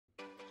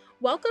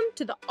Welcome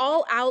to the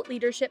All Out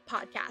Leadership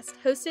Podcast,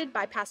 hosted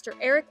by Pastor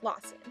Eric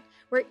Lawson,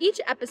 where each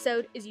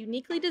episode is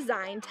uniquely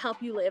designed to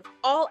help you live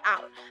all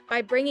out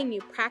by bringing you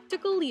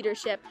practical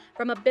leadership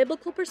from a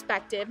biblical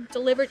perspective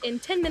delivered in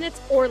 10 minutes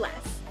or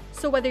less.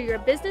 So whether you're a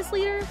business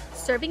leader,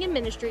 serving in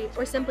ministry,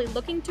 or simply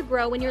looking to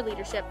grow in your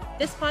leadership,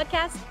 this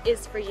podcast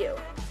is for you.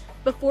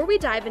 Before we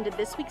dive into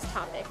this week's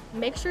topic,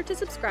 make sure to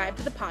subscribe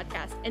to the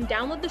podcast and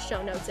download the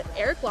show notes at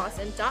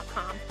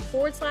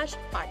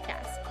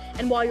ericlawson.com/podcast.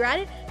 And while you're at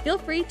it, feel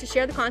free to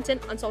share the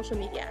content on social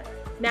media.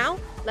 Now,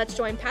 let's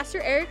join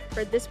Pastor Eric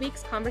for this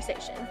week's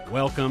conversation.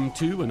 Welcome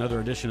to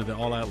another edition of the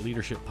All Out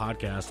Leadership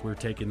Podcast. We're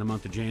taking the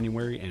month of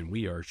January and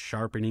we are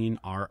sharpening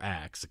our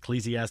axe.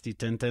 Ecclesiastes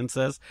 10:10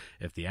 says,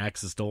 if the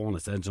axe is dull and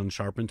its edge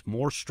unsharpened,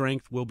 more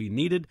strength will be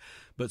needed,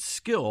 but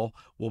skill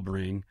will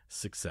bring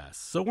success.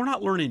 So we're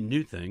not learning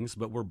new things,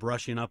 but we're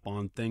brushing up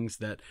on things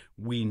that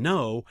we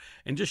know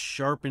and just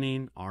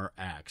sharpening our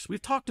axe.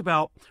 We've talked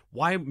about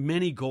why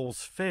many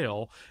goals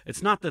fail.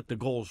 It's not that the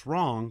goal's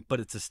wrong,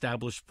 but it's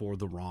established for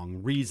the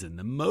wrong reason.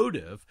 The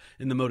motive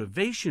and the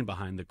motivation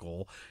behind the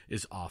goal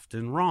is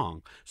often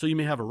wrong. So you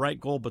may have a right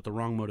goal, but the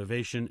wrong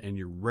motivation, and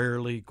you're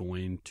rarely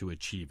going to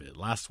achieve it.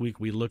 Last week,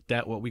 we looked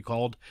at what we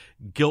called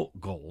guilt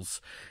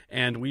goals,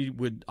 and we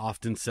would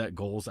often set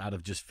goals out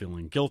of just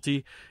feeling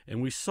guilty.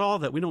 And we saw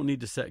that we don't need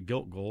to set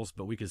guilt goals,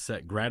 but we could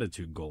set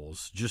gratitude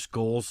goals, just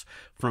goals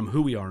from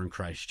who we are in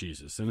Christ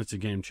Jesus. And it's a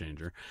game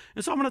changer.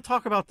 And so I'm going to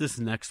talk about this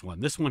next one.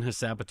 This one has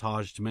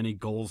sabotaged many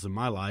goals in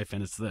my life,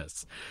 and it's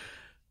this.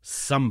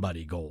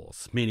 Somebody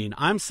goals, meaning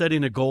I'm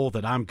setting a goal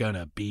that I'm going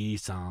to be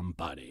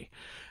somebody.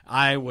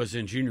 I was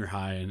in junior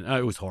high and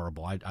it was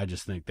horrible. I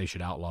just think they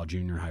should outlaw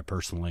junior high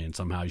personally, and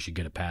somehow you should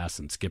get a pass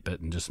and skip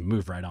it and just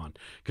move right on.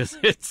 Because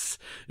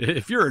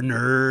if you're a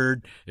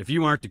nerd, if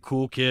you aren't the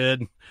cool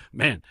kid,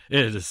 man,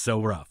 it is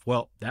so rough.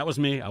 Well, that was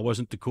me. I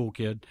wasn't the cool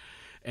kid,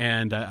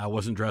 and I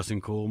wasn't dressing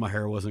cool. My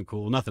hair wasn't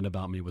cool. Nothing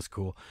about me was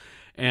cool.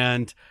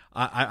 And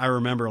I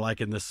remember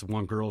liking this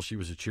one girl. She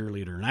was a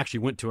cheerleader, and I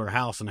actually went to her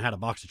house and I had a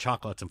box of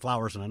chocolates and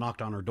flowers, and I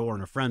knocked on her door,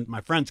 and my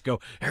friends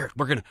go, Eric,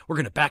 we're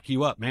gonna back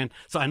you up, man.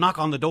 So I knock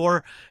on the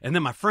door, and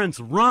then my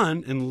friends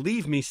run and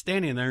leave me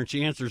standing there, and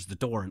she answers the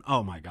door, and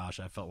oh my gosh,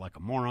 I felt like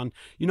a moron.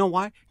 You know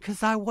why?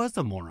 Because I was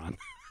a moron.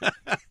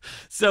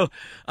 So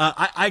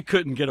I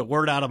couldn't get a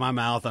word out of my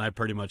mouth, and I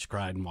pretty much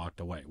cried and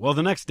walked away. Well,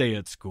 the next day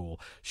at school,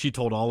 she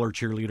told all her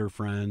cheerleader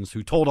friends,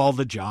 who told all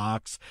the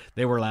jocks.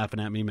 They were laughing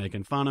at me,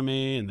 making fun of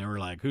me, and they were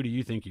like, who do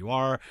you think you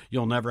are?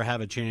 You'll never have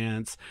a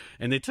chance.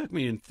 And they took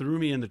me and threw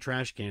me in the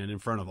trash can in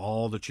front of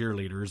all the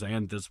cheerleaders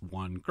and this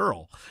one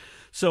girl.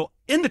 So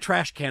in the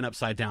trash can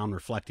upside down,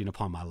 reflecting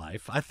upon my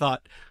life, I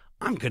thought,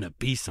 I'm going to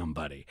be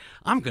somebody.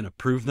 I'm going to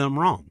prove them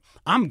wrong.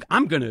 I'm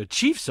going to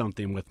achieve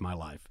something with my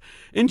life.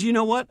 And you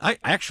know what? I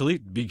actually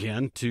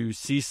began to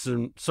see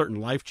some certain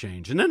life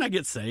change. And then I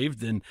get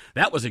saved, and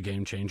that was a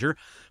game changer.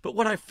 But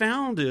what I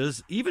found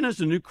is, even as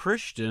a new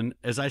Christian,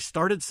 as I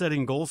started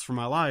setting goals for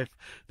my life,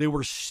 they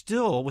were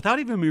still, without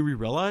even me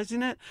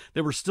realizing it,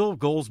 they were still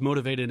goals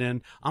motivated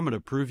in, I'm going to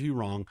prove you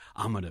wrong.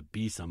 I'm going to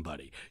be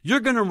somebody. You're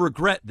going to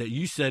regret that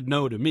you said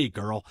no to me,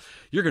 girl.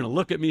 You're going to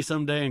look at me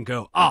someday and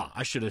go,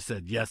 I should have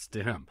said yes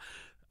to him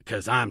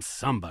because I'm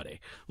somebody.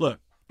 Look,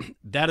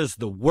 that is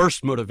the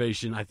worst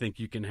motivation I think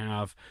you can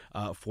have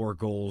for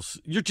goals.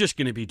 You're just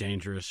going to be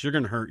dangerous. You're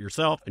going to hurt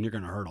yourself, and you're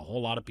going to hurt a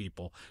whole lot of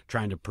people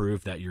trying to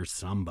prove that you're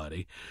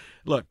somebody.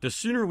 Look, the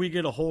sooner we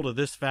get a hold of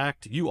this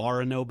fact, you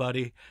are a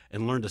nobody,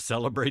 and learn to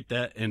celebrate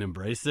that and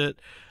embrace it,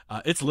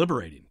 it's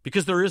liberating,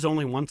 because there is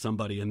only one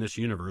somebody in this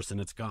universe,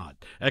 and it's God.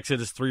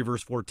 Exodus 3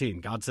 verse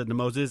 14, God said to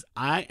Moses,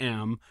 I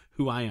am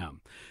who I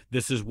am.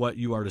 This is what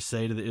you are to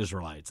say to the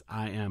Israelites.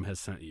 I am has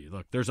sent you.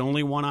 Look, there's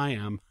only one I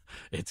am.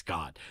 It's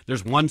God.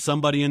 There's one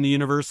somebody in the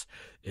universe.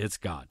 It's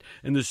God.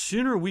 And the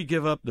sooner we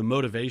give up the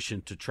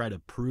motivation to try to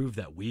prove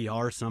that we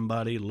are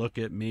somebody, look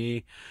at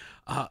me,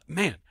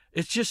 man,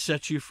 it just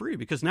sets you free,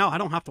 because now I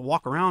don't have to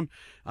walk around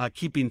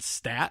keeping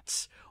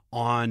stats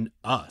on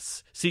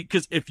us. See,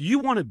 because if you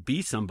want to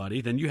be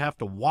somebody, then you have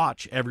to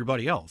watch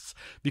everybody else,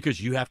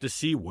 because you have to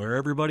see where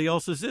everybody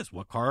else is.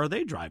 What car are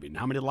they driving?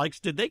 How many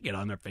likes did they get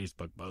on their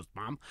Facebook post,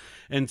 Mom?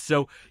 And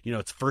so,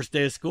 it's first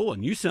day of school,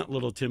 and you sent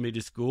little Timmy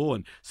to school,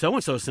 and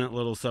so-and-so sent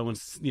little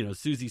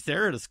Susie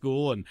Sarah to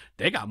school, and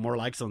they got more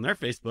likes on their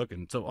Facebook.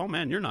 And so, oh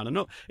man, you're not a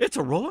no. It's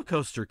a roller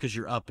coaster, because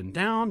you're up and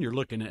down. You're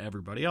looking at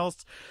everybody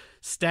else.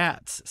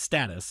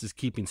 Status is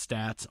keeping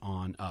stats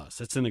on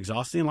us. It's an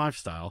exhausting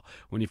lifestyle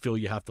when you feel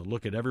you have to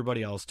look at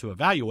everybody else to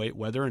evaluate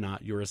whether or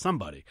not you're a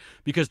somebody.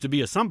 Because to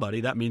be a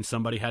somebody, that means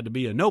somebody had to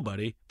be a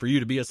nobody for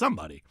you to be a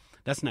somebody.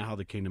 That's not how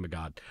the kingdom of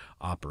God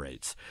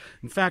operates.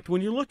 In fact,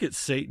 when you look at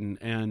Satan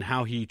and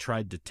how he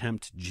tried to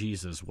tempt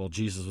Jesus while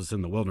Jesus was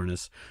in the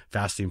wilderness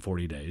fasting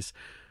 40 days,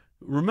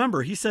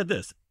 remember, he said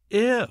this,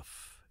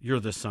 if you're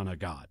the Son of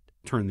God,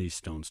 turn these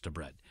stones to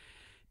bread.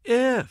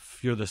 If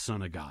you're the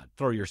Son of God,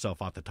 throw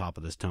yourself off the top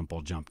of this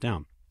temple, jump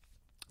down.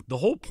 The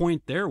whole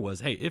point there was,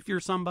 hey, if you're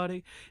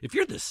somebody, if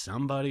you're the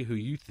somebody who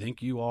you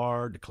think you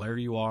are, declare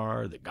you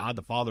are, that God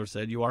the Father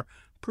said you are,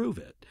 prove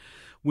it.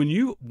 When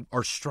you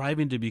are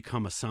striving to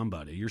become a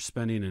somebody, you're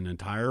spending an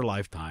entire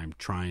lifetime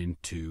trying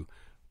to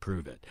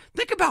prove it.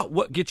 Think about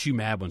what gets you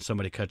mad when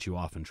somebody cuts you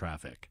off in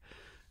traffic.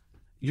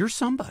 You're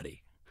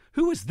somebody.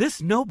 Who is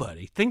this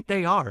nobody think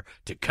they are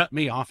to cut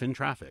me off in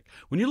traffic?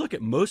 When you look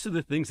at most of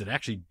the things that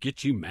actually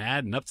get you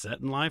mad and upset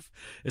in life,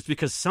 it's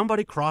because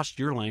somebody crossed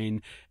your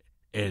lane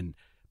and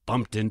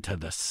bumped into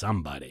the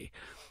somebody.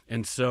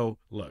 And so,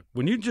 look,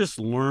 when you just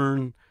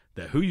learn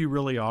that who you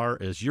really are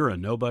is you're a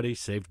nobody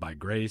saved by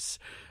grace,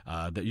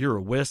 that you're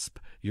a wisp,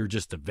 you're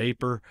just a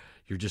vapor,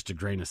 you're just a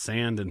grain of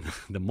sand in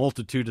the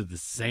multitude of the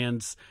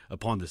sands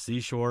upon the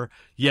seashore,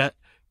 yet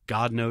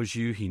God knows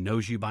you. He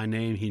knows you by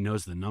name. He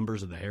knows the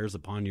numbers of the hairs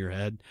upon your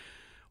head.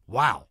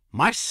 Wow,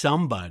 my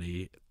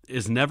somebody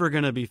is never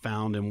going to be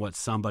found in what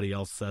somebody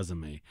else says of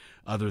me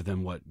other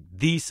than what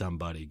the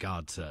somebody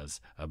God says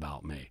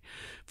about me.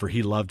 For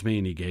he loved me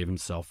and he gave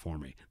himself for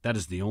me. That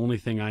is the only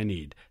thing I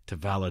need to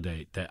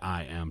validate that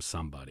I am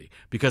somebody,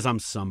 because I'm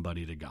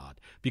somebody to God.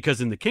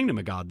 Because in the kingdom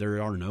of God,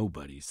 there are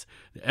nobodies.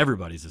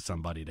 Everybody's a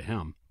somebody to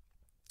him.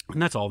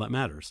 And that's all that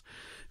matters.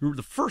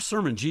 The first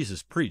sermon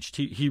Jesus preached,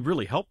 he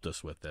really helped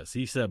us with this.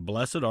 He said,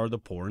 "Blessed are the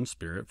poor in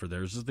spirit, for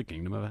theirs is the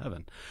kingdom of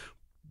heaven."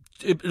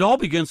 It all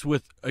begins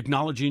with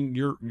acknowledging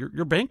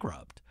you're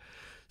bankrupt.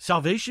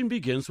 Salvation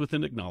begins with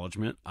an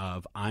acknowledgement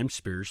of I'm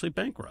spiritually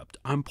bankrupt.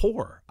 I'm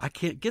poor. I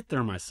can't get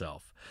there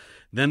myself.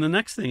 Then the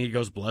next thing he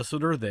goes,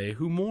 "Blessed are they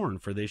who mourn,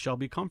 for they shall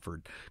be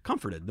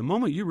comforted." The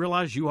moment you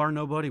realize you are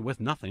nobody with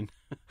nothing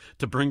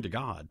to bring to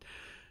God,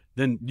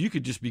 then you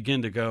could just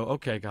begin to go,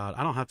 okay, God,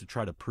 I don't have to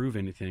try to prove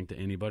anything to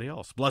anybody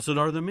else. Blessed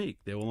are the meek.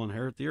 They will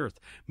inherit the earth.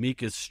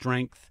 Meek is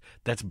strength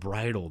that's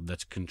bridled,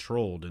 that's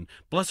controlled. And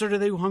blessed are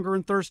they who hunger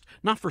and thirst,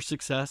 not for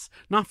success,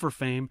 not for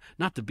fame,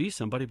 not to be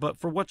somebody, but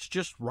for what's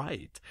just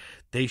right.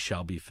 They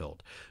shall be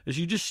filled. As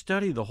you just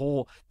study the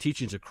whole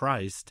teachings of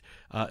Christ,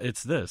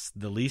 it's this: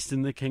 the least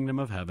in the kingdom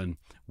of heaven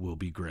will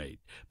be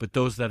great. But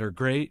those that are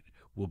great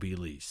will be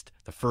least.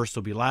 The first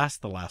will be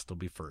last, the last will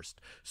be first.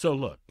 So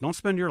look, don't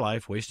spend your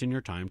life wasting your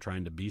time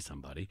trying to be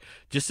somebody.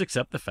 Just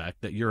accept the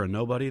fact that you're a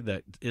nobody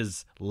that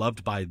is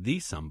loved by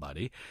the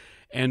somebody.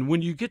 And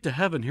when you get to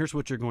heaven, here's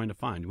what you're going to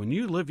find. When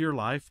you live your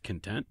life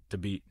content to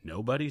be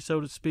nobody,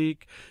 so to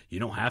speak, you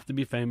don't have to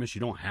be famous.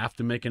 You don't have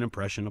to make an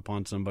impression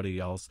upon somebody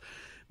else.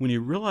 When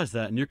you realize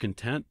that and you're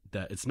content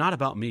that it's not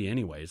about me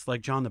anyway, it's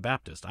like John the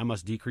Baptist. I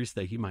must decrease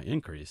that he might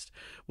increase.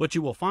 What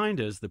you will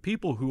find is the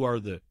people who are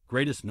the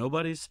greatest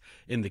nobodies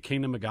in the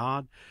kingdom of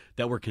God,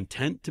 that were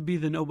content to be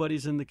the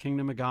nobodies in the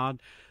kingdom of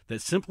God,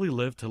 that simply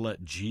live to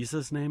let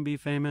Jesus' name be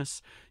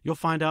famous, you'll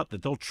find out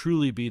that they'll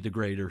truly be the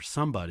greater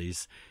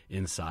somebodies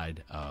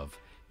inside of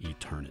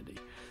eternity.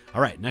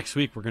 All right, next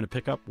week we're going to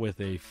pick up with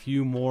a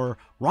few more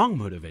wrong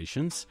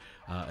motivations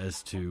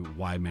as to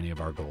why many of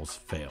our goals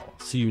fail.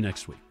 See you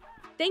next week.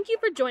 Thank you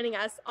for joining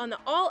us on the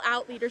All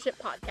Out Leadership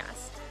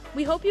Podcast.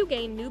 We hope you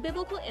gained new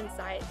biblical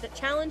insight that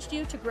challenged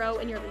you to grow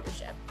in your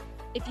leadership.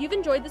 If you've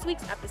enjoyed this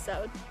week's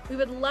episode, we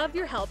would love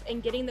your help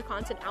in getting the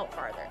content out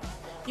farther.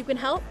 You can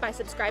help by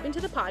subscribing to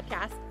the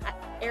podcast at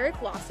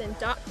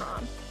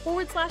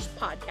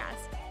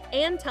ericlawson.com/podcast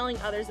and telling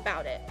others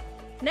about it.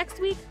 Next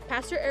week,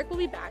 Pastor Eric will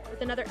be back with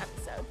another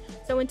episode.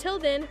 So until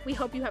then, we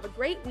hope you have a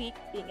great week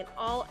being an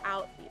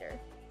all-out leader.